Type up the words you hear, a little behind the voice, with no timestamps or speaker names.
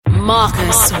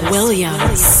Marcus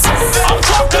Williams. I'm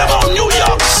talking about New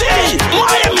York City,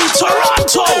 Miami,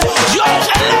 Toronto, yo,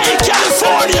 LA,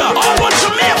 California, all what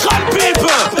Jamaican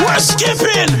people, we're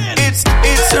skipping. It's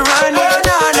a run, na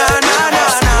na na na na.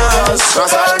 Na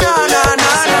na na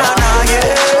na na, yeah.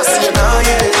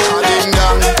 Ding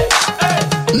dong.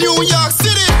 New York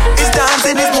City, it's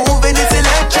dancing, it's moving, it's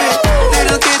electric.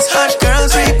 Little kids, hot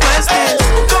girls request this.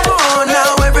 Come on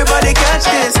now, everybody catch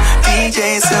this.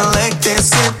 DJ select this,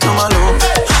 skip to my loop.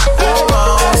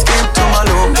 Oh, skip to my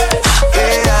loop.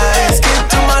 Yeah, skip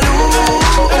to my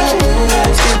loop.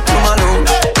 Skip to my loop.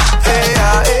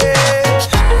 Yeah,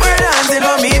 we're dancing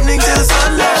from evening till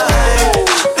sunlight.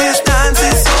 This dance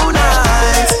is so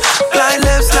nice. Slide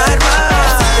left, slide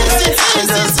right. And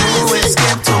just do it,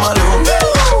 skip to my loop.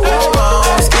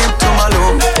 Oh, skip to my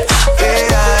loop.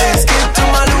 Yeah, skip to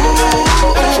my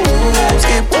loop.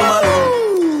 Skip to my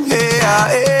loop. Yeah.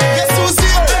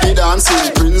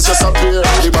 Dancing princess appear.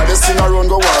 Everybody sing around,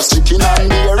 go watch chicken and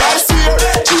beer. I swear,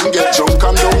 Jim get drunk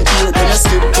and don't care. Then you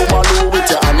skip to my low with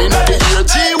your hand in the ear.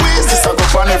 Gee whiz, this a go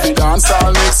on every dance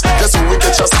all mix. Guess who we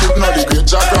get your skip now the great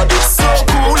Jack Rabbit. So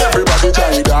cool, everybody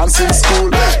join the dancing school.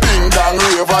 Ding dong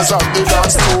ravers at the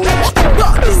dance stool.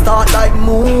 It start like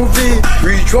movie.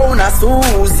 Reach round a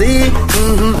Susie.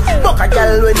 Fuck a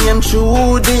girl when named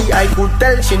Judy. I could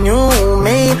tell she knew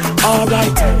me.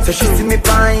 Alright, so she see me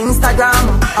on Instagram.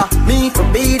 Me for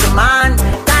be the man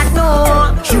that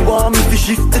know. She want me to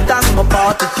shift the tango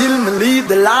party till me leave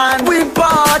the line. We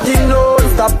party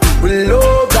non-stop, we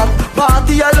love that.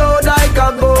 Party alone like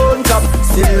a gun top.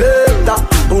 Selector,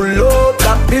 pull up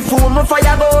that. Before my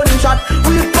fire gun shot.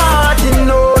 We party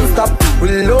non-stop, we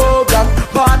love that.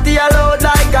 Party alone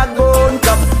like a gun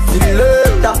top.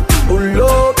 Selector, pull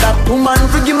up that. Woman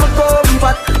forgive me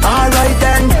comfort. Alright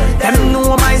then, them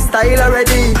know my style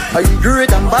already. I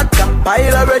great and bad can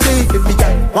pile already. If you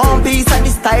get one piece of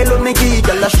the style of me key,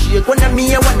 girl a shake when I'm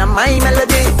me, when I'm my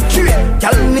melody.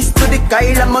 Girl miss to the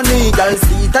Kyle of money. Girl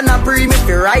sit and a pre me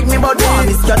fi ride me body.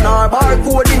 Miss your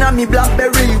barcode in a me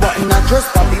Blackberry. What in a dress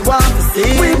papi want to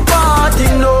see. We party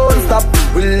non-stop,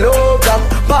 we love that.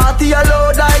 Party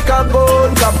alone like a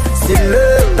gun top.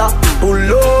 Selector, pull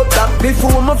up that.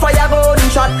 Before my fire gun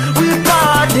shot. We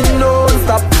party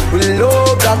non-stop, we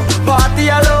love that.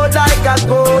 Party alone like a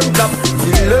gun top.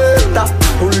 Selector,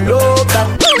 pull up that.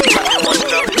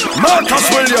 Marcus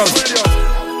Williams.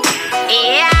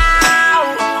 Yeah,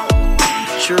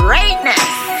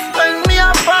 straightness. When me a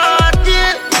party,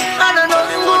 I don't know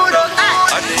him good or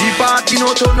not. The party no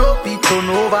turn up, it turn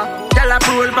over. Girl a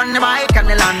roll on the bike and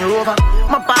the Land Rover.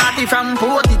 My party from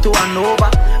 40 to Hanover.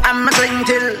 I'm a drink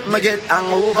till me get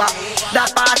hangover.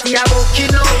 That party a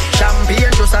bucking low,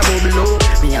 champagne just a bubble low.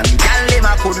 Me and the girl them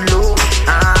a cuddle low.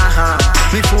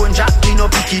 Me phone jack, me no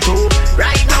pick it up.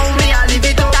 Right now me a live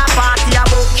it up. That party a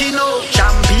bucking low,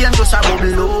 champagne just a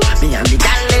bubble low. Me and the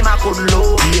girl them a cuddle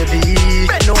low. Baby,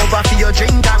 bend over for your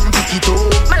drink and pick it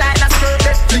up. Me like that skirt,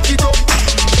 that flick it up.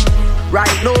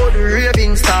 Right now the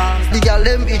raving stars, the girl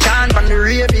them be chant on the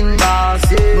raving bars.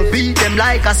 Yeah. Me beat them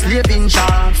like a slaving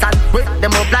chance and wake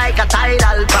them up like a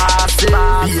tidal pass.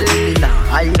 Baby, nah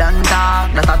hide and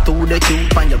talk, that I told the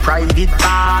cute on your private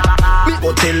part. Me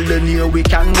go tell the near we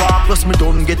can walk, plus me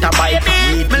don't get a bite.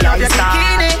 Me love your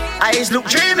bikini, eyes look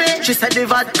dreamy. She said the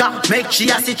vodka make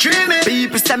she assy dreamy.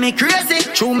 People say me crazy,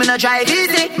 true me no drive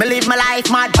easy. Me live my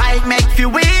life mad bike make you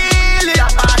wheelie.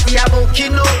 That party a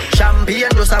bucking low,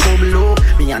 champagne just a bubble low.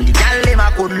 Me and the gal them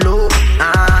a cuddle low.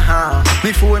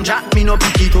 Me phone jack, me no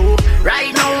pick it up.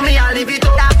 Right now me a live it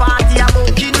up. That party a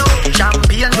bucking low,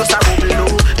 champagne just a bubble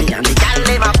low. Me and the gal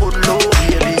them a cuddle low.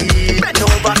 Baby, bend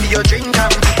over for your drink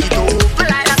and pick it up. Me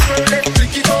like that girl, let's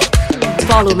flick it up.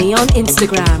 Follow me on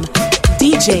Instagram,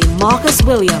 DJ Marcus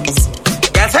Williams.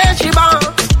 Yes, hey, she bad,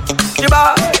 she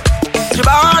bad, she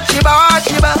bad, she bad,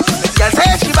 she bad. Yes,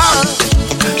 hey, she bad,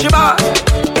 she bad,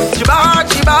 she bad,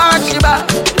 she bad, she bad,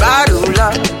 bad, oh la,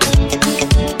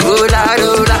 oh la,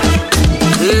 oh la.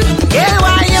 Yeah,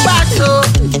 why you bad so?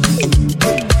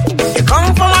 You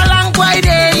come from a long way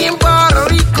day in Puerto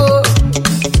Rico.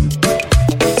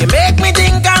 You make me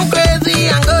think I'm crazy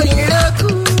and going loco.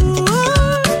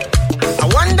 I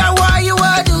wonder why you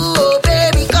would do, oh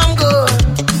baby, come go.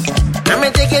 Let me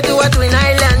take you to a twin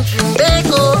island,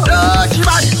 Trimbago. Oh, she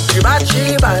bad, she bad,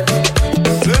 she bad.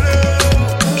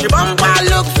 She bumper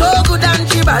look so good and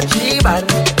she bad, she bad.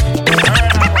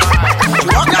 She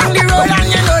walk on the road and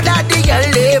you know that the girl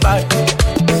lay bad.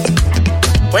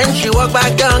 When she walk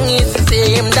back down, it's the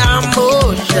same damn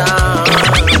motion.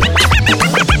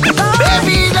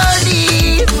 Baby, don't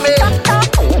leave me.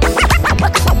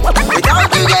 Without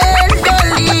you, girl, don't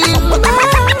leave me.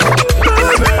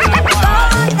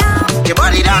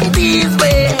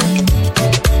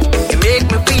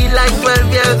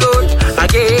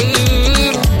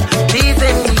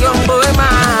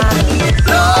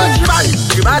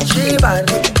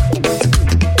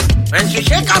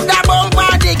 a bump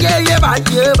party, girl, you bad,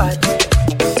 you bad.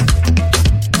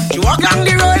 You walk down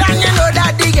the road and you know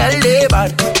that the girl they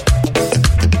bad.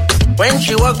 When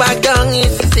she walk back down,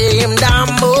 it's the same damn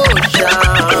motion.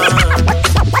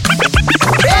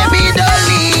 Baby, don't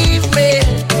leave me.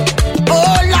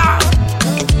 Oh Lord,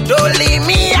 don't leave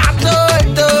me at all.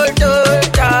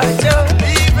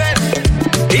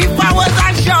 If I was a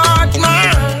short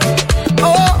man,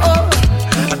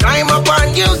 I climb up on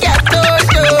you, get the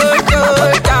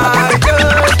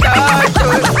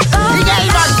girl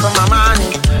bad for my money.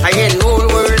 I hear the whole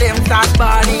world them start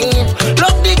partying.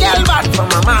 Look the girl bad for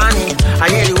my money. I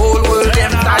hear the whole world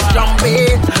them start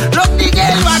jumping. Look the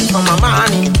girl bad for my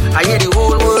money. I hear the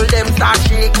whole world them start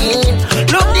shaking.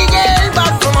 Look the girl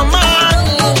bad for my money.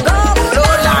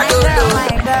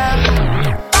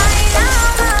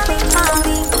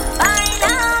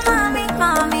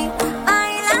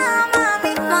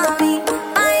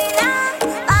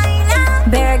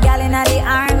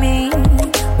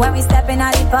 When we step in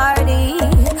at the party,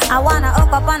 I wanna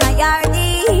hook up on a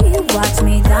yardie. Watch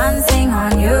me dancing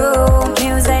on you.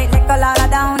 Music like a lot I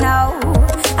don't know.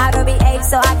 I don't behave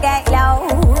so I get low.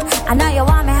 I know you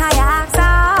want me how you act so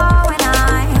when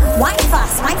I wine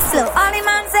fast, wine slow. All the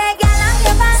man say, girl, I'm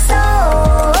your fast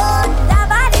soul. That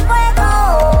body fuego.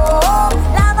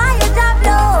 Love how you drop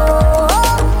low.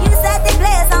 You set the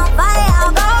place on fire.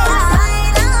 Go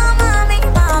baila, mami,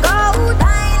 go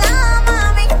baila,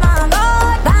 mami, go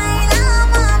baila,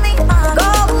 mami, go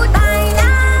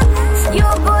baila. You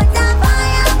put the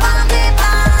fire on me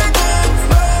body.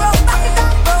 Back it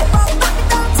up,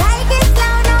 take it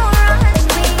slow, no rush.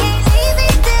 We ain't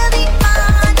leaving till the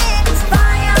morning.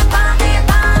 Fire on me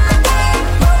body.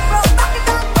 Back it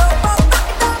up,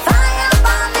 fire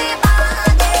on me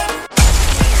body.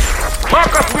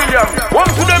 Marcus Williams,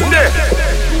 one to them there.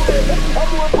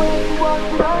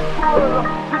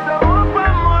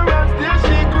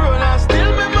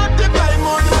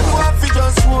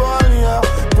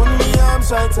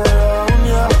 Right around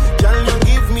ya, can you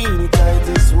give me the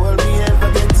tightest hold me ever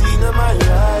get in my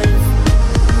life?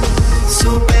 So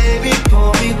baby,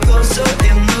 pull me closer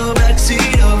in the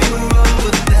backseat of your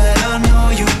Rover that I know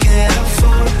you can't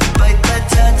afford. Bite that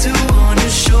tattoo on your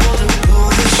shoulder, pull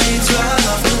the sheets right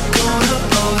off the corner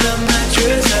of the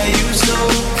mattress that you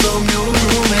stole from your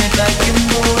roommate like you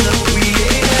know that we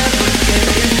ain't ever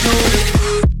getting older.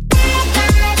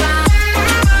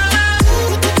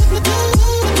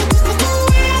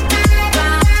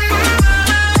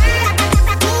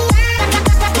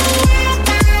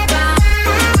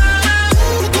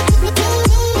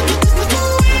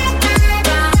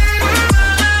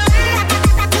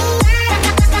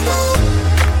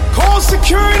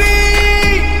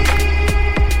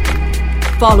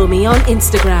 Follow me on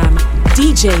Instagram,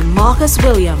 DJ Marcus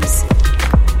Williams.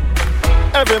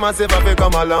 Every massive have to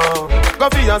come along. Go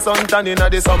for your suntan in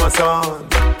the summer sun.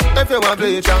 If you want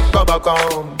bleach and go back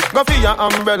home, go for your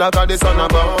umbrella cause the sun a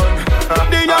burn.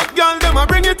 The young girl them a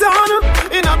bring it on.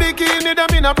 In a bikini them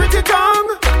in a pretty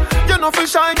tongue. You know for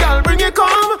shy girl bring it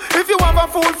come. If you have a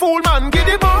fool man get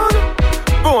it on.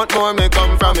 Both more may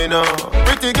come from me now.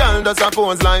 Pretty girl does a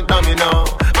pose like dummy now.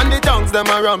 And the tongues them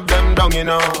a rub them down you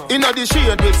know. Inna the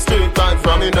shade with straight vibes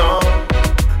from me now.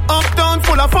 Uptown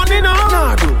full of fun you know.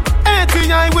 Nah, do.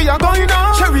 ATI we are going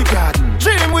now. Cherry Garden,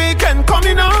 Dream Weekend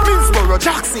coming now. Minsboro,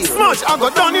 Jackson, Smush I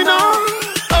got done you know.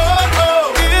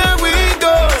 Oh, here we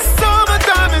go.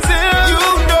 Summertime is here, you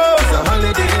know. It's a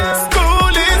holiday.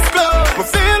 School is closed. We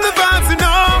feel the vibes you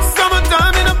know.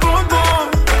 Summertime in a Boardwalk.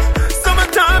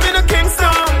 Summertime in a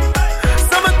Kingston.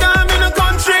 Summertime in a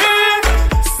country.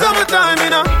 Summertime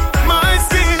in a my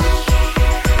city.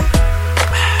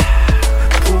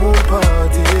 Pool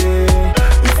party.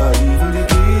 If I leave the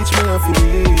beach, me have to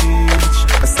reach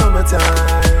a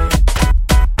summertime.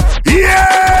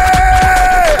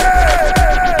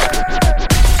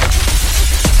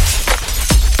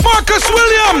 Marcus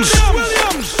Williams.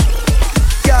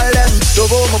 Girl, them love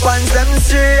how my pants them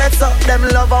straight up. Them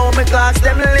love how my clocks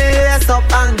them lace up.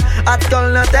 And at girl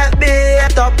not that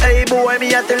beat up. Hey boy,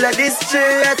 me have to let this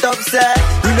straight up. Say,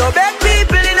 we no beg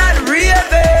people in the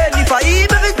raving. If I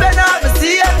even if it's better, I'm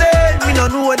saving. Me no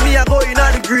know what me a going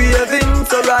on the graving.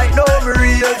 So right now me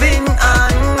raving.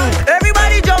 And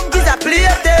everybody jump is a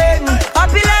plaything.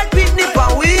 Happy like picnic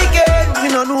on weekend. Me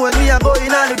no know what me a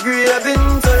going on the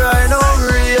graving. So right now me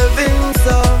raving.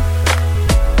 So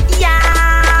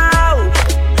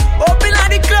open at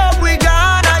the club, we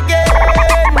gone again.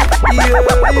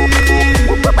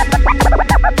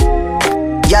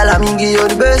 Y'all, I'm give you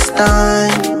the best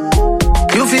time.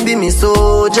 You feel be me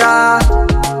soldier.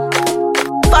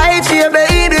 Fight for you,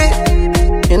 baby.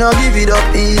 You know, give it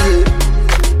up easy.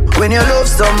 When you love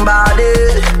somebody,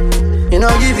 you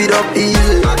don't give it up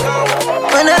easy.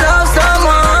 When you love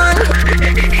someone,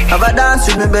 have a dance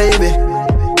with me, baby.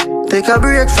 Take a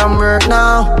break from work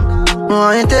now.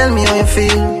 Why you tell me how you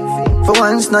feel? For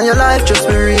once now your life just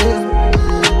be real.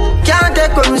 Can't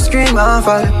take when we scream and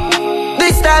fall.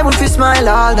 This time if you smile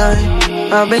all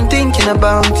night. I've been thinking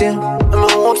about you. I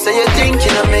hope so you're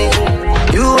thinking of me.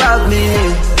 You have me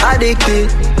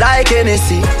addicted like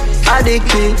Hennessy.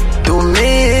 Addicted to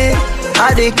me.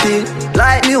 Addicted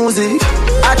like music.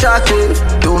 Attracted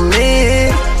to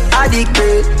me.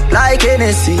 Addicted like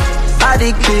Hennessy.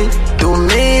 Addicted to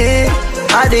me.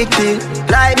 Addicted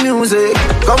like music.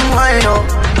 Come wind up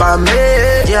for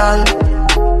me, girl.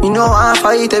 You know I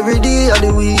fight every day of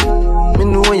the week. Me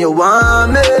know you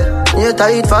want me. You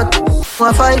tight fat.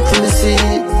 I fight for me see.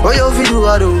 What you fi do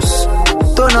a those?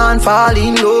 Turn on, fall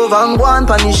in love and go and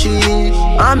punish it.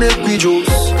 I make me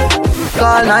juice.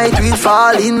 All night we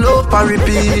fall in love and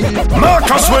repeat.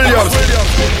 Marcus Williams.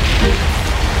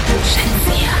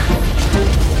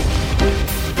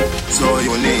 So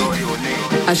you need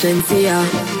Shensia.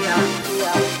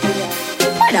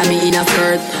 Whether me in a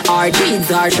skirt or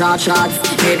jeans or short shorts,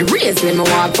 head race when me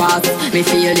walk past. Me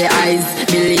feel the eyes,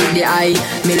 believe the eye.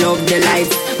 Me love the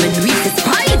lights, me do it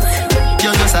despite.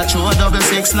 You're just a true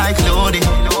 6 like Lodi.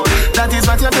 That is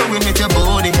what you're doing with your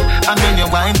body. And when you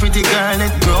wine, pretty girl, it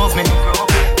drove me.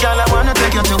 Girl, I wanna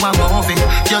take you to a movie.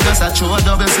 You're just a true 6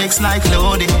 like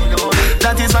Lodi.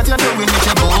 That is what you're doing with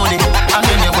your body. And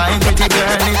when you wine, pretty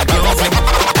girl, it drove me.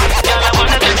 Girl, I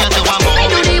wanna take you to a movie. Me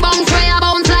do the bounce way, I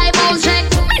bounce like bounce check.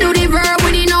 Me do the verb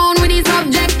with the noun with the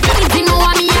subject. Anything you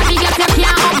want me, I be get you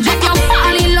can't object. You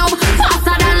fall in love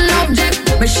faster than object.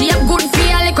 Me shape good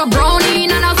feel like a brownie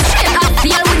and a straight up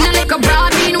feel with me like a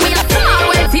broad bean. We a small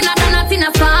way thinner than a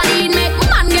thinner sardine. Make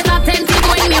man get attentive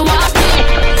when me walk in.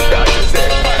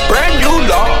 Brand new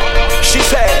law. She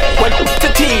said, when the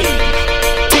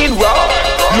teen raw.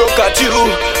 Look at you,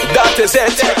 that is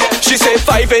it. She say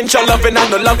 5-inch I loving, I'm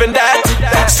not loving that.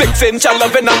 6-inch I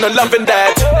loving, I'm not loving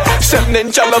that.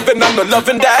 7-inch I loving, I'm not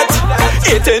loving that.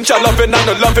 8-inch I loving, I'm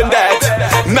not loving that.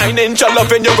 9-inch I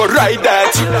loving, you go ride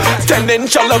that.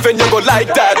 10-inch I loving, you go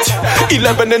like that.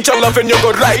 11-inch I loving, you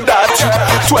go ride that.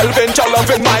 12-inch I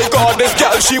loving, my God, this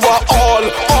girl, she want all.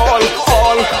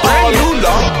 Brand new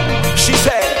love. She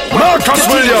said, Marcus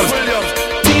Williams.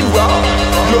 Teen raw.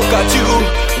 Look at you,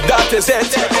 that is it.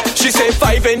 She say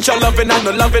 5-inch I loving, I'm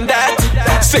not loving that.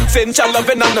 6-inch I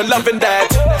loving, I'm not loving that.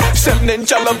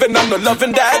 7-inch I loving, I'm not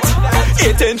loving that.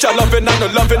 8-inch I loving, I'm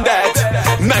not loving that.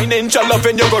 9-inch I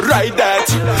loving, you go ride that.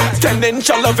 10-inch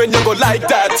I loving, you go like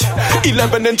that.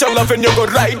 11-inch I loving, you go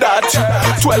ride that.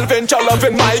 12-inch I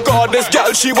loving, my God, this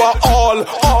girl, she want all.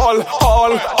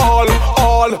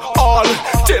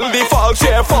 Till the fall, she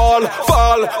fall.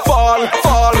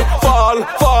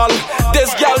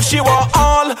 This girl, she want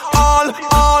all.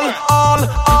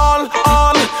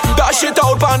 Dash it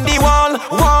out on the wall.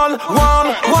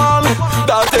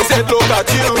 That is it, look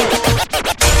at you.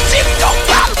 Tick-tock,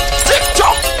 gal,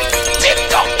 tick-tock.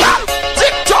 Tick-tock, gal,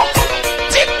 tick-tock.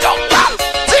 Tick-tock, gal,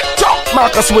 tick-tock.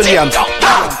 Marcus Williams.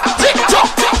 Tick-tock.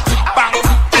 Bang,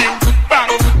 ding,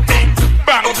 bang, ding,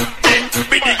 bang, ding,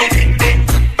 biddy-ding, ding,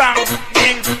 bang,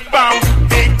 ding, bang,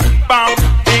 ding, bang,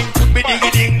 ding,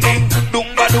 biddy-ding, ding,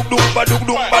 dung-ba-dung, dung-ba-dung,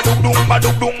 dung-ba-dung,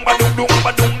 dung-ba-dung, dung-ba-dung,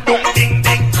 dung-ba-dung, dung, ding,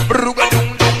 ding, bruga-dung,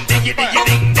 dung,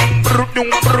 diggy-diggy-ding, ding,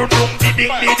 brudung, brudung,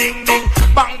 ding-ding-ding, ding,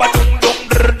 bang-ba-dung, dung,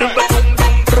 drr-dung-ba-dung,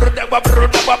 dung,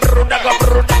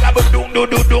 brr-daga-brr-daga-brr-daga-brr-daga-ba-dung,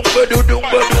 du-du-dung, ba-du-dung,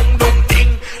 ba-dung, dung,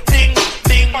 ding, ding, ding,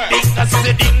 ding, I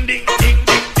say ding, ding, ding,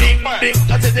 ding, ding, ding, I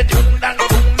say the dung-dang,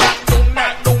 dung-dang,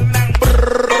 dung-dang, dung-dang,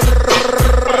 brrrr.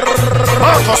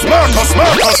 Marcus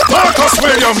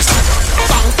Williams.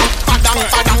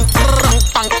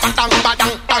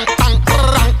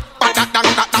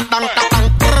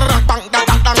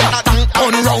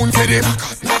 Turn round for them.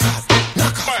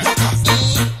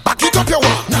 Back it up your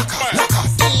one.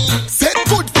 Set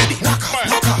good for them.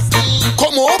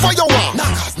 Come over your one.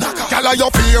 Tell her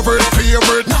your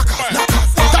favorite.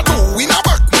 That do in a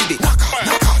back with it.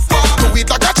 Do it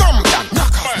like a champion.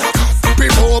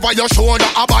 Bring over your shoulder,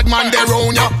 a bad man there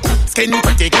round ya. Skin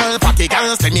pretty girl, fatty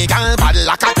girl, slimmy girl, bad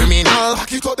like a criminal.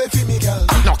 Back it up the me girl.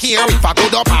 Now here if I go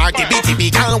to party, bitty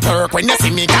girl, work when you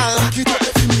see me girl. Back it up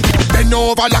the me girl. Bend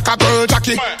over like a girl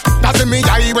Jackie. That's in me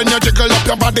eye when you jiggle up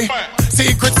your body.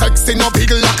 Secret sexy no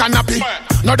big like a nappy.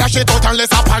 No dash it out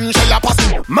unless a pan shell a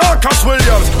passing. Marcus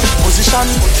Williams. Position,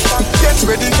 get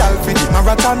ready, girl, for the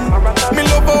marathon. Me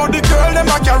love how the girl them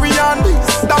a carry on.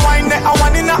 The wine that I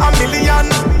want in a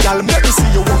million. Girl, let me see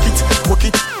you walk it.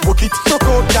 Look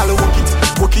out, girl,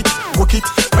 walk it.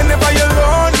 Whenever you're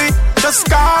lonely, just Just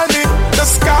call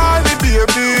me,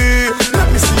 baby.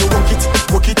 Let me see you walk it,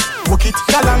 walk it, walk it.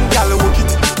 Gal and gal, walk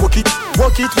it, walk it,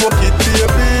 walk it, walk it,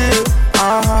 baby.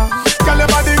 Gal, your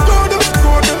body good,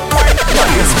 good. Why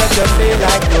this make you feel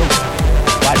like though?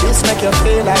 Why this make you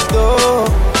feel like though?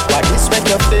 Why this make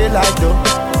you feel like though?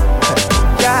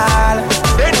 Gal,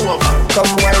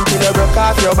 come wine till you broke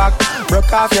off your back,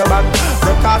 broke off your back,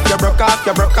 broke off your, broke off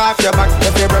your, broke off your back.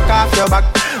 If you broke off your back,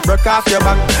 broke off your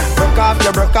back, broke off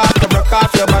your, broke off your, broke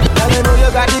off your back. Girl, you know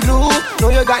you got the glue, know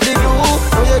you got the glue,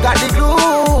 know you got the glue.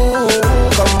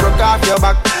 Come broke off your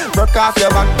back, broke off your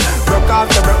back, broke off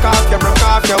your, broke off your, broke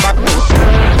off your back.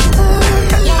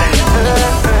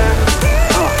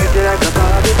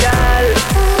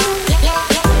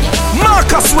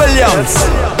 Marcus Williams.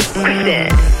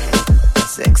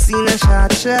 Sexy in a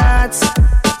short shots,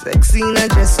 sexy in a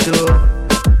dress too.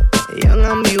 Young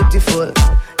and beautiful.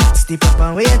 Step up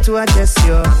and wait to address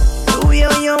you. The way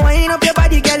how you wind up your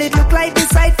body, girl, it look like the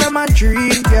sight from a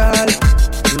dream, girl.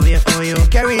 The way how you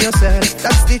carry yourself,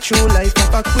 that's the true life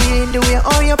of a queen. The way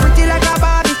how you pretty like a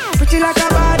Barbie, pretty like a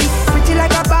Barbie, pretty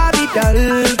like a Barbie doll,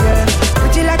 yeah.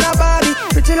 Pretty like a Barbie,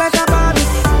 pretty like a Barbie.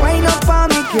 Wind up on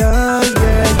me, girl,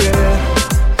 yeah,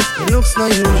 yeah. It looks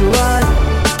not usual,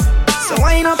 so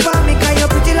wind up on me, 'cause you're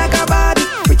pretty like a Barbie,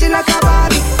 pretty like a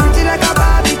Barbie, pretty like a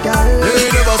Barbie doll. Me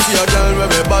never see a girl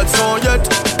with a bad song yet.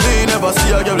 Me never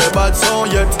see a girl with a bad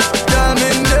song yet. Yeah, me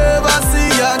never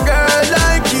see a girl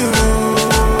like you.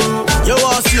 You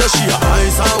want to see she a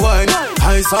ice and wine,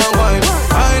 ice and wine.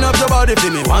 Wind up your body for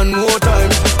me one more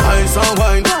time. Ice and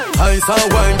wine,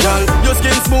 girl. Your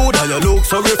skin smooth and your look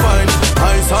so refined.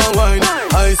 Ice and wine,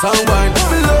 ice and wine.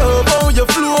 Me love how you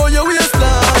flow your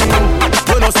waistline.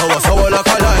 You know sour like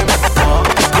a lime.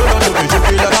 You know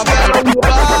drippy like a girl.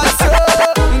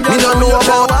 Me don't know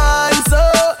about wine, so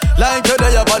like you're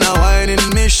there on a whining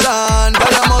mission.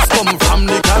 Girl, I must come from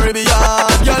the Caribbean.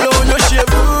 Girl, how you shape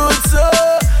good, so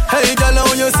hey, girl,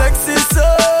 how you sexy, so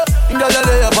girl, you're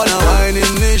there on a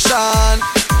whining mission.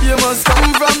 You must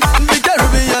come from the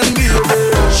Caribbean, baby.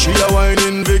 She a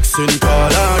whining vixen,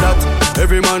 call her that.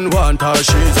 Every man want her,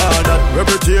 she's all that.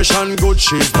 Reputation good,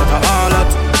 she's not a harlot.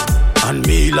 And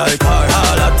me like her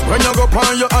harlot. When you go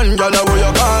on your hand, girl, what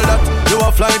you call that? You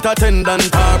a flight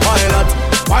attendant or pilot.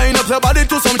 Wind up your body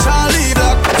to some Charlie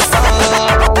Black.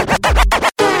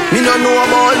 Me no know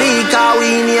about league, 'cause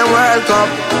we in a World Cup.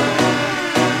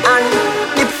 And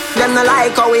them no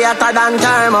like how we hotter than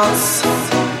thermos.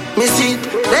 Me see,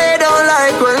 they don't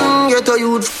like when you to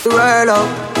youth the world up.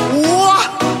 What?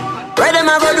 Where them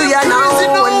a go do ya now?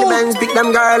 When the men pick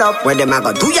them girl up, where them a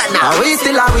go do ya now? Are we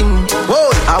still a win?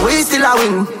 Whoa, are we still a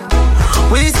win?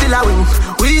 We still a win.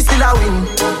 We still a win.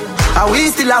 Are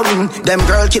we still a win? Them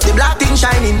girl keep the black thing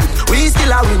shining. We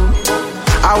still a win.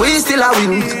 Are we still a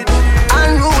win?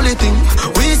 Unruly thing.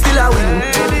 We still a win.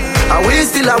 Are we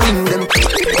still a win? Them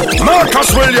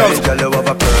Marcus Williams. Girl, you have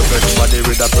a perfect body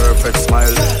with a perfect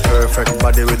smile. Perfect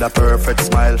body with a perfect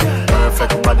smile.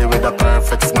 Perfect body with a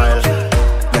perfect smile.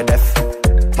 You're deaf.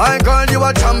 My girl, you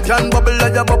a champion. Bubble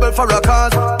like you bubble for a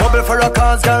cause. Bubble for a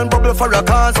cause, girl, bubble for a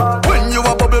cause. When you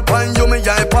a bubble pine, you me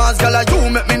eye pass. Girl, you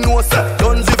make me know, sir,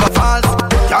 don't zip a false.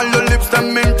 Girl, your lips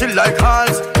them minty like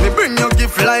hearts. Me bring you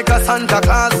gift like a Santa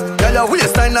Claus. Girl, your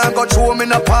waistline I got show me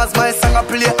in a pass. My song I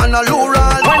play on a low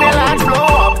roll. When the lights blow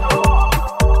up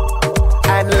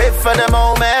and live for the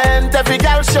moment, every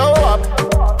girl show up.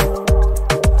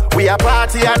 We a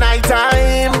party at night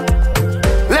time.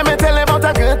 Let me tell you about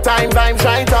a good time. Vibes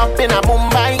right up in a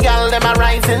Mumbai. Girl, them a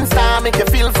rising star. Make you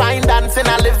feel fine dancing.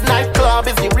 I live nightclub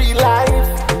is the real life.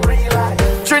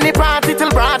 Trini party till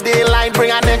broad daylight.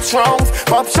 Bring our next rounds.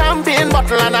 Pop champagne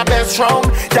bottle and a best round.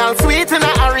 Girl sweet in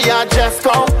a area just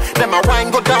come. Them a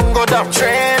wine go down, go down.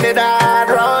 Trinidad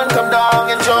run, come down,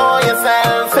 enjoy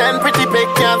yourself. Send pretty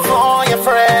pictures for your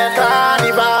friend.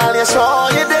 Carnival, you show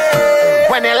your day.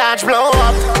 When the lights blow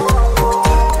up,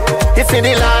 it's in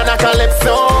the land of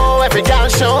Calypso. Every girl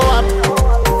show up.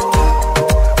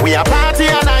 We a party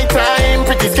at night time.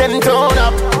 Pretty skin tone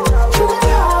up.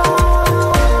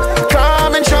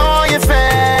 Come and show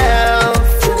yourself.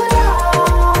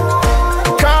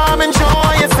 Come and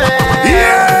show yourself.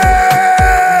 Yeah!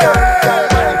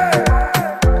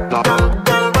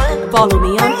 Follow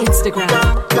me on Instagram,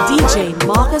 DJ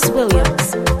Marcus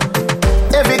Williams.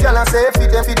 Every girl I say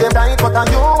feed them right, but I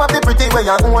you have the pretty way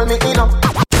you hold me in up.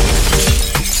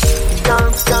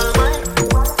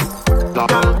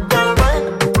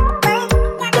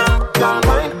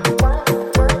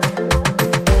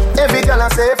 Every girl I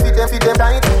say feed them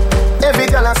right. Every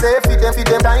girl I say feed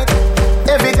them right.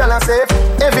 Every girl I say,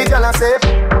 every girl I say.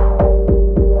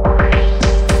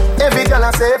 Every Girl,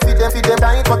 I say fit them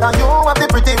tight, but you have the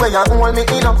pretty way you hold me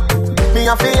in up. Me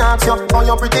a fi ask you, how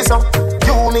you pretty so?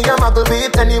 You me a muggle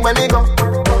beat anywhere me go.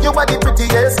 You are the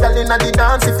prettiest girl inna the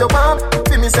dance. If you want,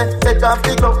 fi me say take off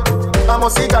the glove. I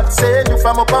must see God send you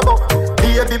from up above.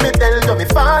 Baby, me tell you me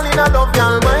fall in love.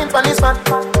 Girl, mind pon this fat,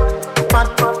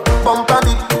 bump on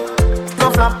it.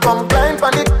 No flap, come climb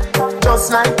pon it.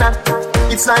 Just like that,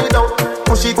 it's slide out.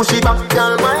 Push it back,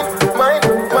 girl, mind.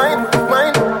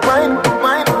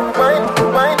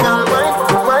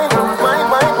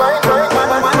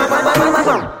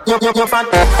 You're fat.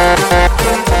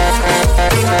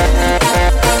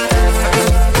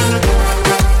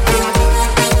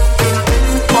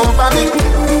 Bump on it,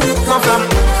 no flap.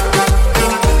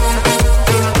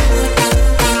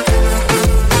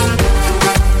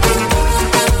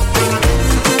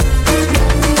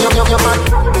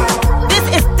 This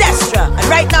is Destra, and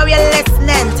right now you're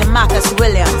listening to Marcus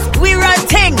Williams. We run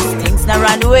things not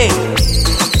run away.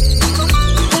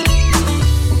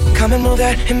 Come and move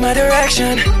that in my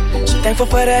direction. So thankful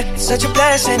for that, such a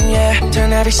blessing, yeah.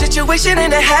 Turn every situation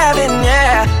into heaven,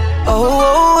 yeah.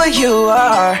 Oh, you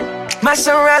are my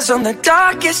sunrise on the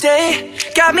darkest day.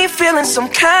 Got me feeling some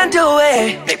kind of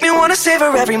way. Make me wanna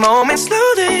savor every moment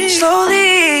slowly.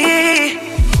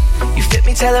 You fit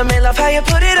me, telling me love how you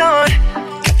put it on.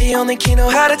 Got the only key, know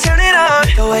how to turn it on.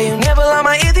 The way you never lie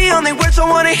my ear, the only words I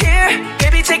wanna hear.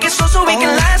 Baby, take it slow so we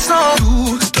can last long.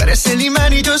 Tú eres el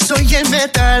imán y yo soy el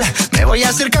metal. Me voy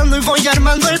acercando y voy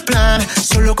armando el plan.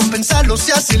 Solo con pensarlo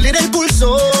se acelera el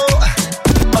pulso.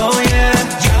 Oh yeah,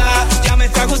 ya me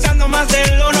está gustando más de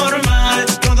lo normal.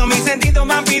 Todos mis sentidos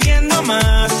van pidiendo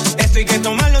más. Esto hay que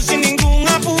tomarlo sin ningún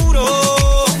apuro.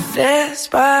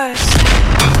 Despacio.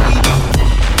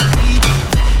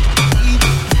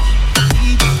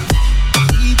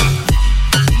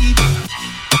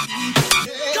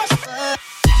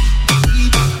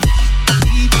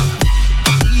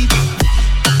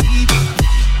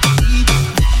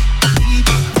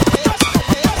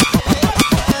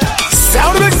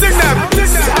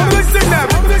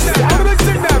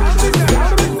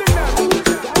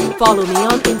 Follow me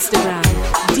on Instagram,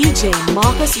 DJ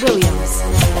Marcus Williams.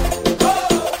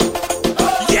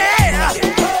 Yeah!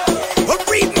 A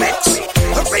remix.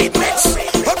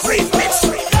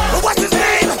 What's his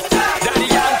name? Daddy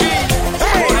Yankee.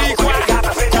 Hey!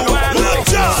 Lil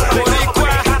Jon.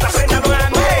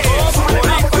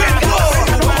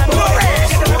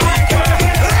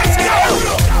 Let's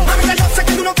go! Mami, yo sé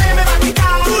que tú no te me vas a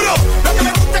quitar. Duro. Lo que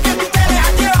me gusta es que tú te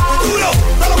dejas llevar. Duro.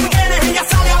 Todo lo que tienes, ella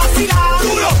sale a vacilar.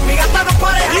 Duro. Mi gata no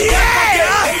puede dejar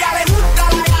llevar. Ella le gusta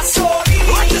la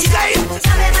gasolina. What you say?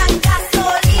 Sabe más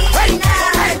gasolina. Hey!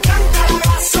 Le encanta la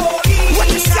gasolina. What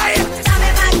you say? Sabe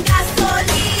más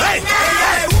gasolina. Hey!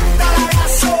 Ella le gusta la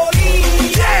gasolina.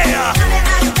 Yeah! Sabe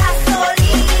más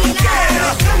gasolina. Yeah!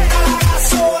 Le encanta la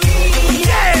gasolina.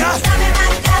 Yeah! Sabe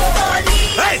más gasolina.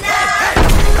 Hey!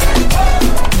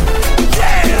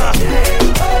 Yeah!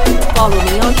 Follow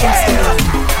me on Instagram,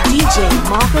 DJ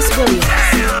Marcus Williams.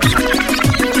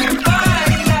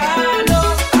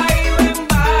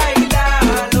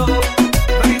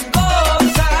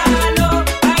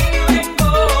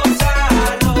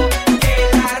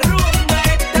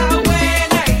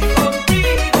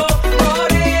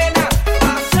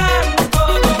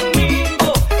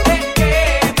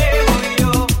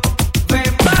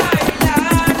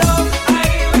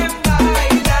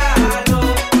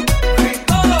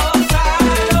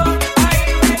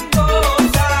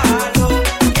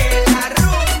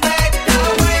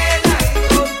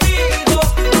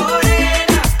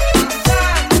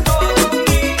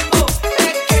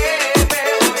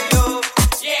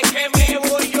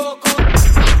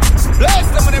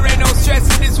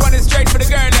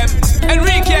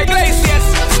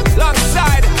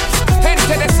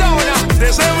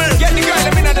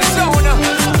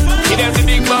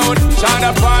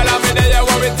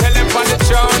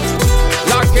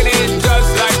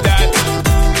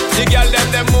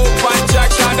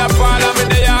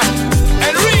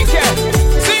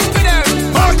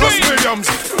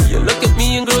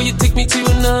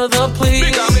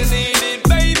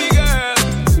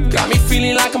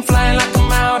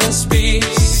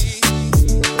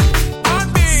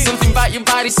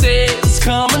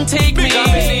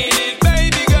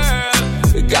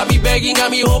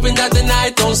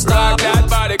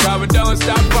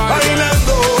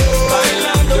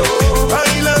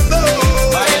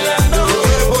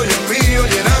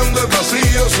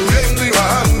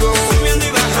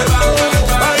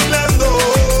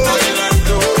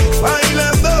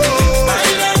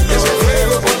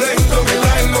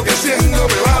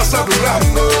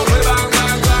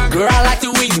 Girl, I like the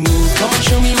way you move. Come on,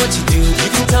 show me what you do. You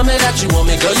can tell me that you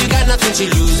when she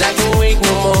lose, I can't wait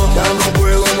no more.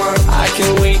 I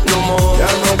can't wait no more.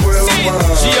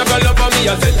 She a go love for me,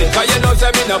 I set it. Cause you know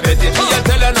say me no bet it. Me a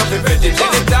tell her not to bet it.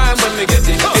 Anytime when me get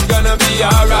it, it's gonna be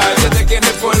alright. You're taking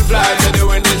the full flight, you're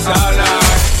doing this all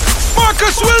night.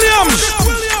 Marcus Williams.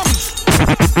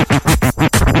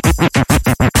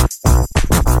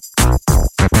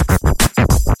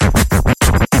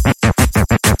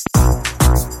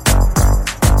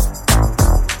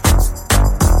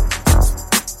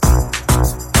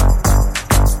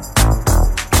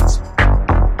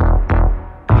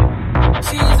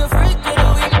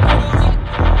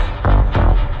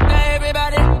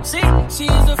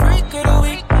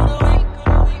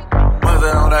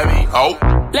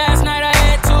 Last night I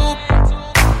had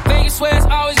two. Vegas where it's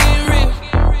always getting real.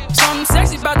 Something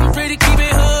sexy about them pretty, keep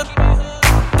it hood.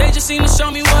 They just seem to show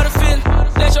me what I feel.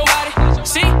 Let your body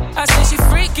see. I say she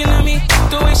freaking on me.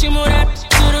 The way she move that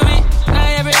to the beat.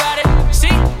 Now everybody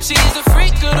see. She's a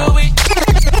freak of the week.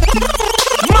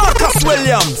 Marcus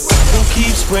Williams. Who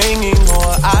keeps bringing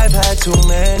more? I've had too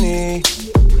many.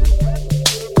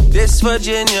 This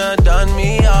Virginia done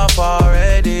me off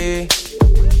already.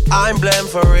 I'm blamed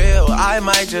for real, I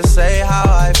might just say how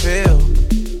I feel.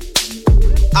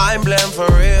 I'm blamed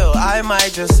for real, I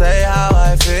might just say how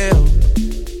I feel.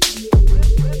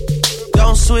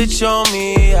 Don't switch on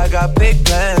me, I got big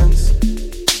plans.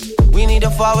 We need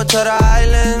to forward to the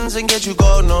islands and get you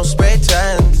gold, no spray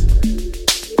tans.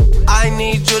 I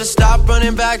need you to stop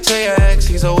running back to your ex,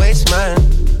 he's a waste man.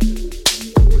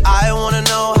 I wanna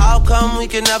know how come we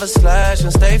can never slash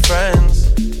and stay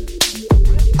friends.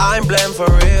 I'm blamed for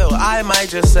real, I might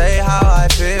just say how I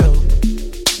feel.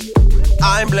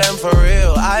 I'm blamed for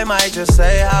real, I might just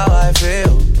say how I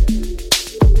feel.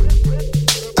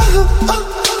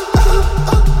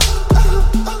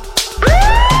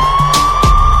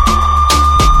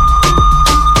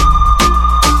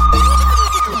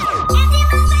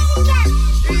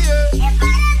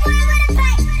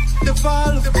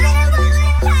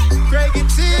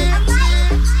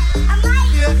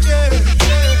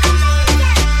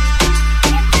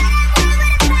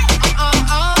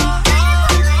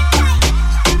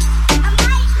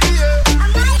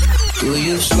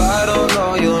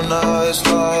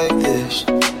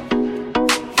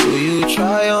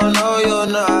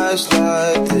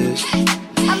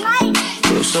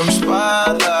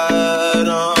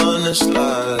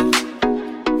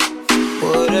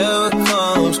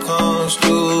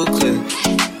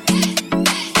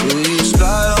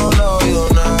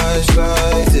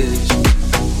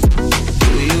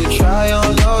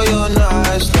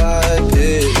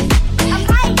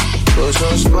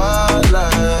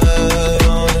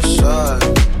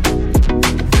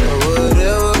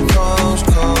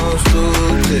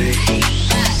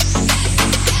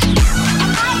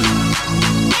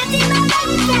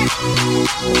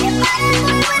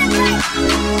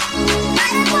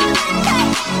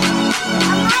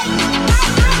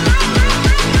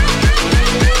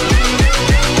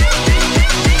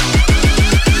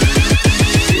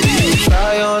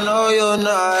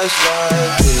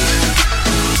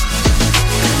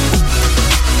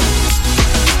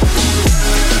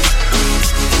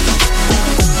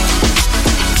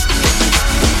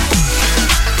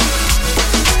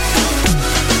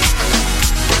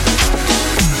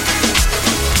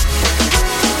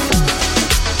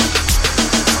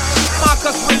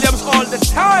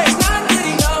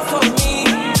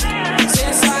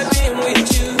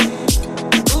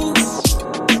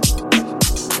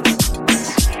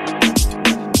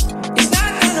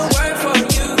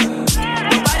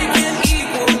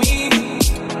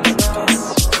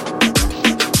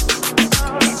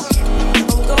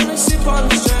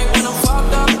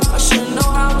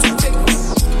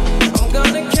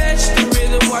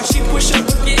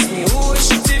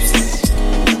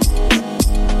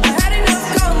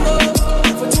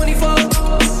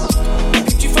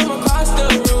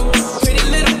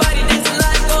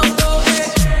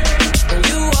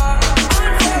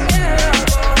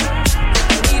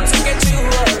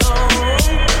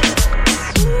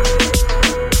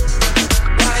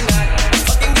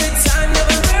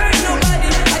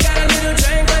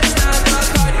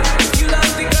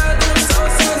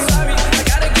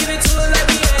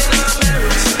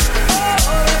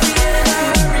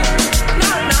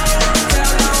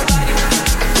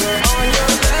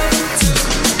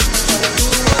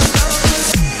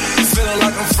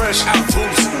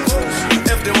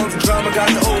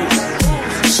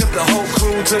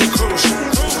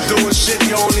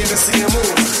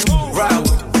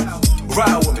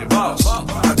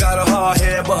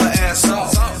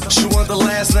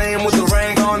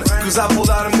 Cause I pulled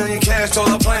out $1 million cash, told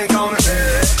her plank on it.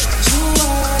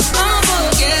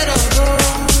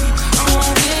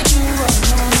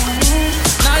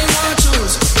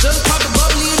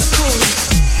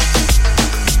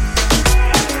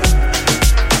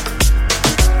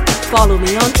 follow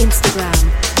me on Instagram,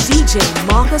 DJ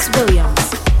Marcus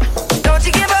Williams. Don't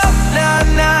you give up, nah,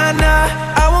 nah, nah.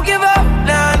 I won't give up,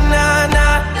 nah, nah,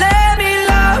 nah. Let me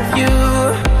love you,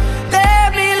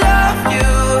 let me love you.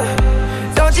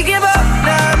 Don't you give up,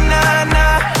 nah, nah,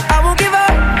 nah. I won't give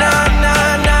up, nah,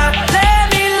 nah, nah. Let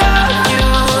me love you,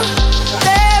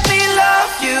 let me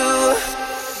love you.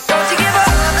 Don't you give up.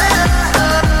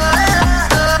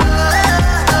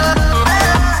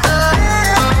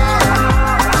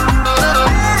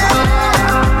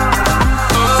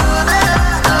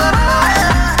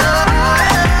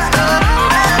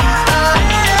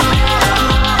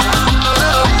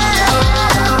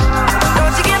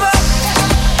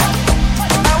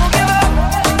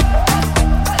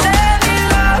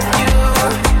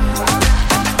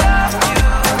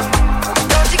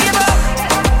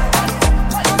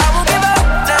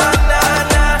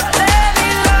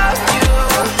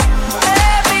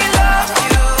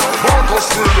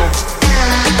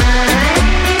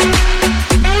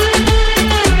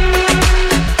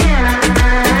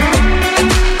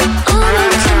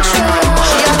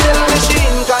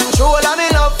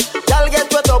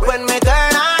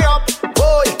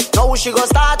 She gon'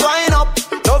 start wind up.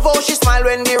 Love how she smile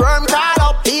when the worm crawl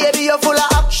up. Baby, you're full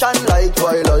of action like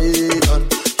Twilight. And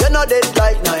you're not dead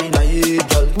like 9-9,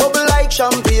 girl. Bubble like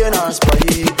champagne or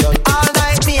Sprite, girl. All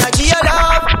night me, I give you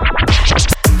love.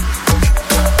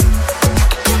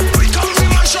 We come to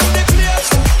mash up the place.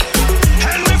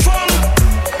 Help me from.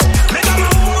 Make a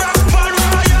man rock for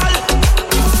royal.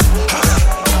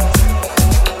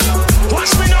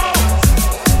 Watch me now.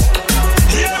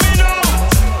 Hear me now.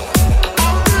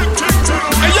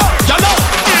 Hey yo, y'all know.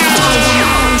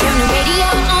 Turn the radio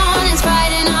on, it's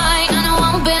Friday night, and I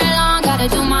won't be long. Gotta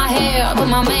do my hair, put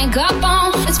my makeup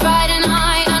on. It's Friday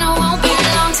night, and I won't be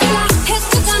long till I hit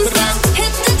the dance floor,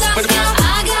 hit the dance floor.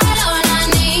 I got all I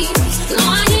need. No,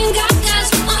 I ain't got cash,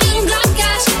 but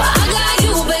I got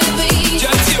you, baby.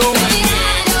 Just you, baby.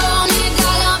 I don't need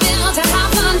dollar bills to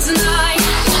have fun tonight.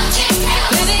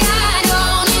 Baby, I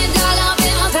don't need dollar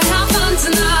bills to have fun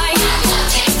tonight.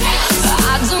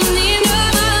 I don't need no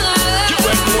money. You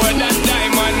want more than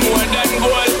diamond, more than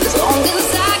gold. As long as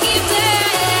I keep playing.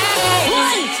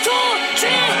 1, 2,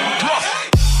 3.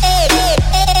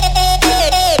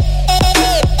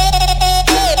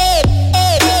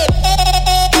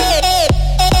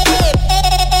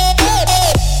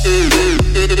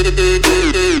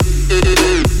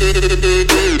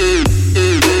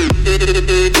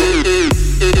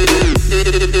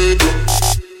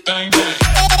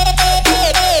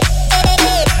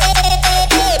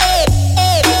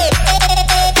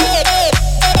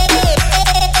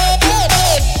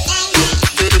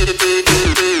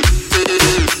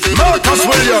 Marcus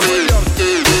Williams.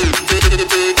 I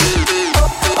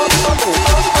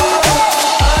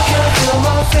can feel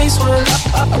my face when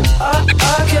I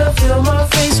can feel my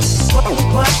face.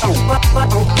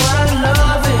 I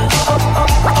love it.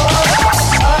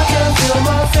 I can feel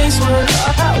my face when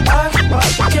I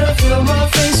can feel my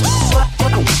face.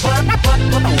 I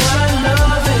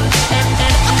love it.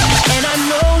 And I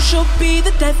know she'll be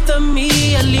the death of me.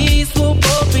 At least we'll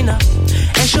both be numb.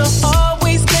 And she'll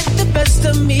always get the best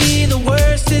of me. The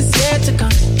worst is yet to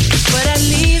come. But at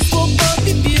least we'll both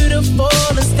be beautiful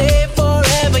and stay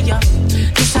forever young.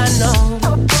 This I know.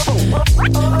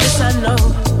 This I know.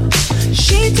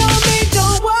 She told me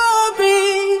don't worry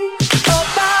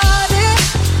about it.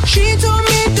 She told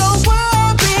me don't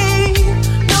worry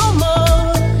no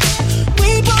more. We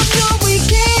both know we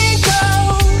can't go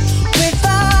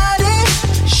without it.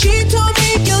 She told me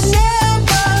you'll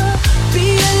never be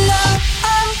alone.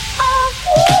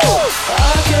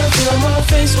 I can feel my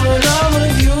face when I'm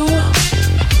with you.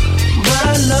 But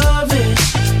I love it.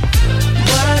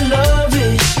 But I love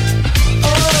it.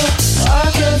 Oh, I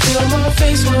can feel my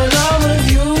face when I'm with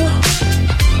you.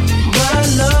 But I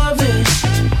love it.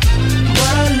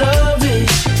 But I love it.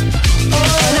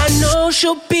 Oh, and I know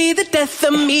she'll be the death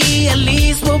of me. At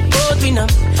least we'll both be numb.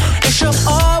 And she'll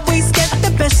always get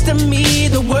the best of me.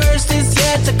 The worst is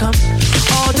yet to come.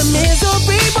 All the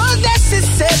misery was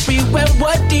necessary when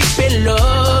we're deep in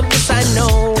love. Yes, I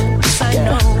know. Yes, I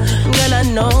know. Girl, I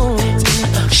know.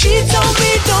 She told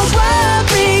me don't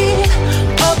worry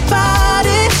about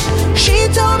it. She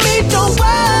told me don't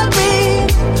worry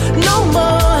no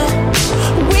more.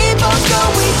 We both know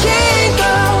we can't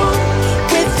go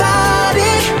without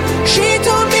it. She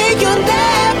told me you'll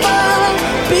never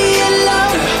be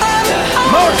alone.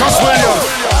 Marcus Williams.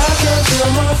 I can feel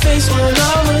my face when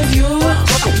I'm with you.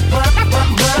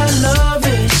 But I love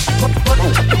it.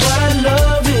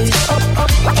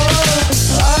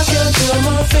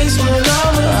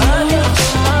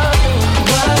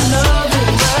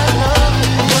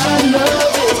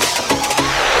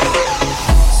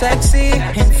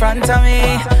 of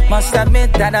me. Must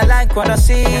admit that I like what I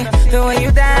see. The way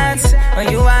you dance,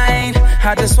 when you whine,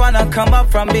 I just wanna come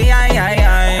up from behind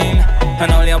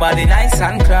and hold your body nice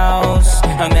and close,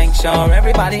 and make sure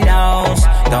everybody knows.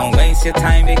 Don't waste your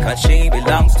time because she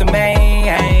belongs to me.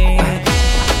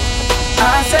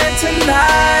 I said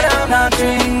tonight I'm not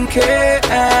drinking,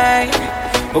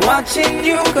 but watching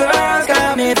you girls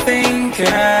got me thinking.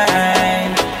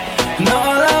 And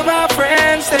all of our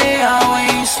friends, they are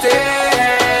wasted.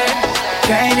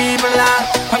 Can't even lie,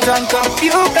 I'm drunk off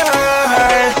you,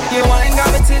 girl. You ain't got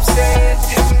me tipsy.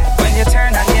 When you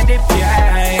turn on your dip,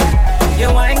 yeah. You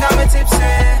ain't got me tipsy.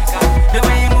 The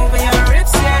way you move your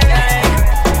hips,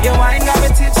 yeah. You ain't got me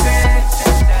tipsy.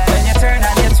 When you turn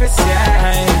on your twist,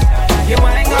 yeah. You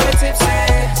ain't got me tipsy.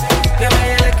 The way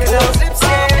you look at those lips,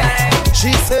 yeah.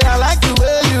 She said, I like the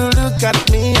way you look at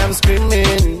me, I'm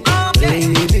screaming,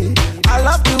 baby. I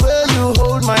love the way you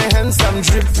hold my hands, I'm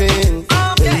dripping,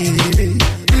 baby.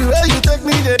 The way you take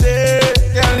me today,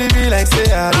 can't leave me like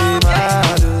say I be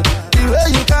mad. The way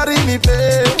you carry me,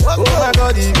 pay, oh my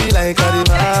God, it be like I be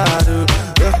mad.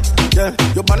 Yeah,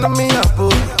 you burn me up,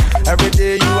 oh. Every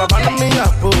day you are burning me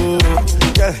up, oh.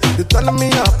 Yeah, you turn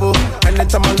me up, oh.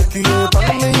 Anytime I look at you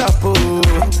turn me up, oh.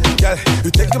 Yeah,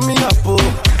 you taking me up, oh.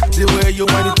 The way you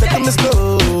want it, taking me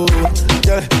slow.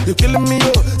 Yeah, you killing me,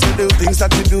 oh. So the things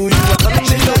that you do, you are turning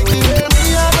me like the way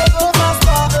me, I go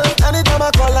faster. Anytime I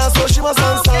call her, so she must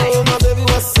answer. Oh, my baby,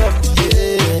 what's up?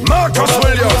 Yeah, Marcus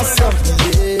Williams. What's up?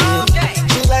 Yeah,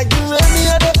 she like the way me,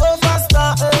 I go faster.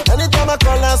 Anytime I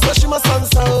call her, so she must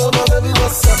answer. Oh, my baby,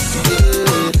 what's up?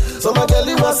 Yeah, so my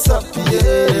girlie, what's up?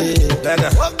 Yeah,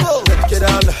 take it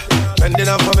down, bend it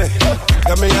down for me.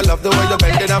 Tell me I love the way you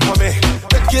bend it down for me.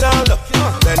 Take it down,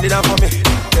 bend it down for me.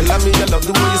 Tell me you love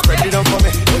the way you spread it down for me.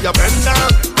 Oh, you bend down,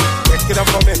 take it down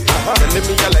for me. Tell me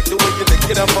you like the way you take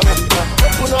it down for me.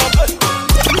 Open up.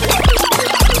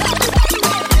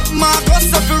 Marcus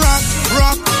Safi rock,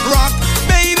 rock, rock,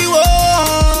 baby,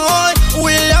 whoa.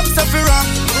 Williams Safi rock,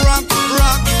 rock,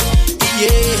 rock,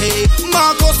 yeah.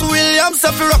 Marcus Williams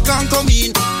Safi rock and come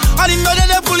in. And him know that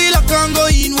they fully lock and go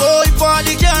in. Whoa, if all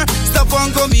the car, stop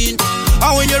and come in.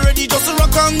 And when you're ready, just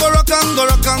rock and go, rock and go,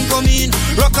 rock and come in.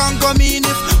 Rock and come in.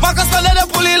 If Marcus know that they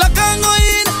fully lock and go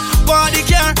in. Party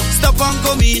car, stop and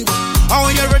come in. And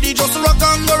when you're ready, just rock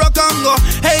and go, rock and go.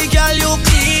 Hey, girl, you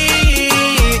clean.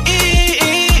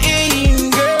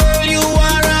 Girl, you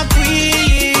are a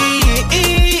queen.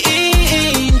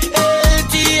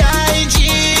 LTIG.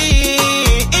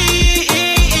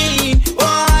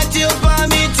 What you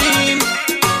permitting?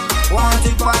 Want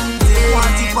it one day.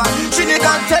 Want it one day. She need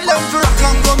to tell them to rock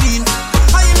and come in.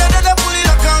 And you know that they pull it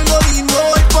rock and go in.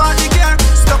 Oh, it party car,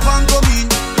 stop and come in.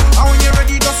 And when you're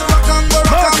ready, just rock and go,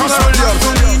 rock and go, rock and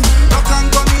come in. Rock and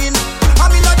come in. I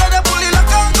mean, know that they pull it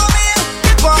rock and come in.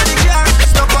 It party car,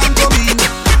 stop and come in.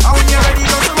 And when you're ready,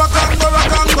 just rock and go, rock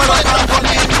and go, rock and come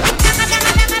in.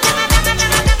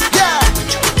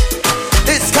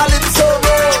 Yeah, it's Calypso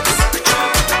Rose,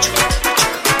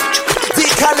 the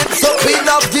Calypso queen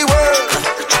of the world.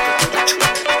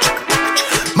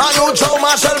 Manu Joe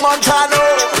Marshall Montano.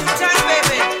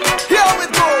 Here we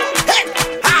go. Hey.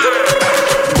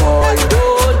 Boy,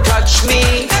 don't touch me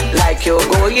like you're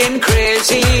going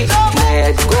crazy.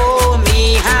 Let go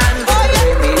me hand,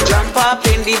 let me jump up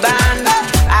in the band.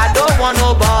 I don't want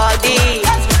nobody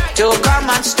to come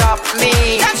and stop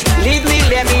me. Leave me,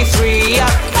 let me free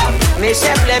up.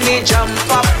 Myself, let me jump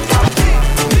up.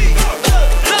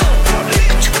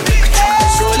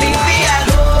 So leave me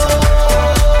alone.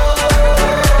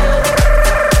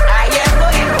 I am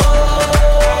going home.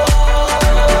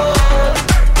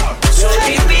 So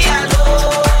leave me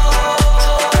alone.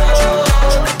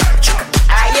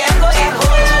 I am going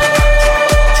home.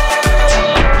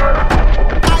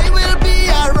 I will be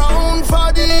around for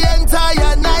the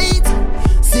entire night.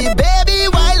 See, baby,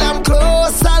 while I'm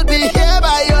close, I'll be here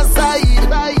by your side.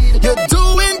 You're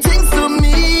doing things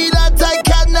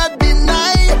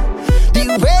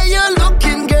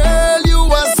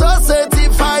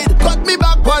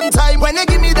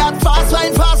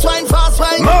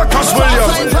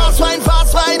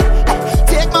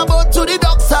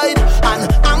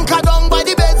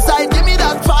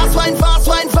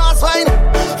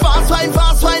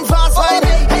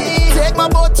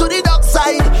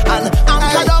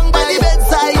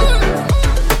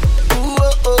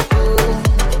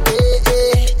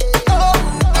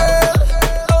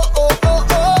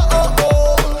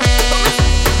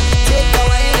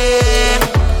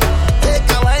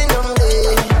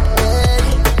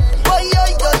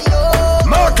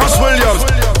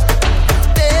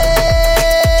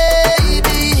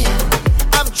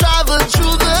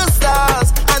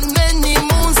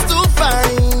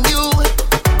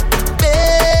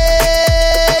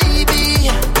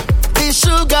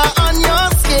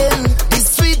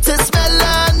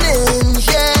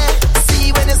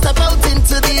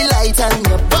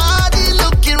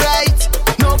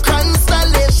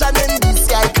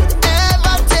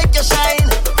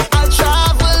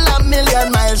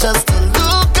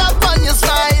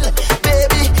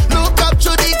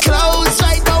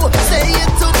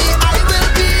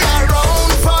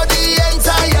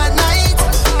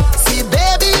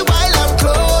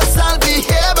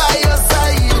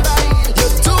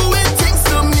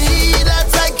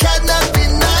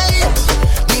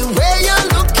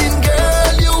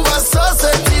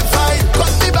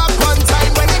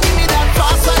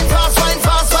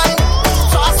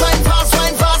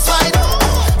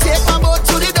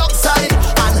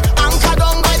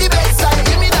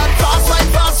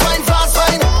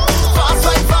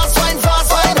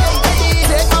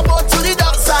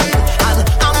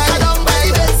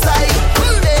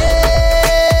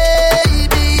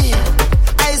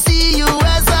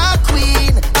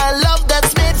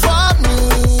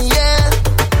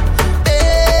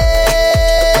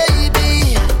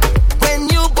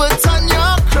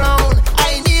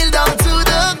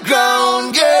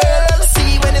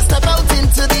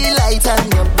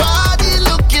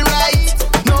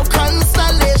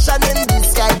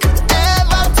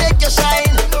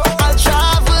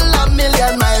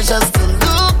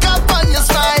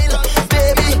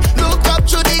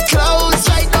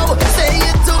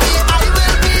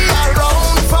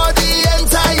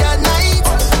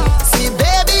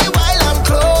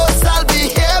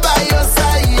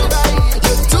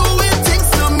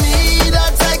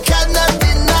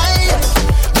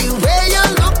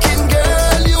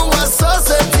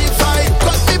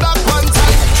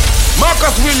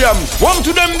Williams. One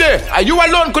to them there. And you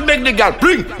alone could make the girl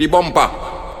bring the bumper.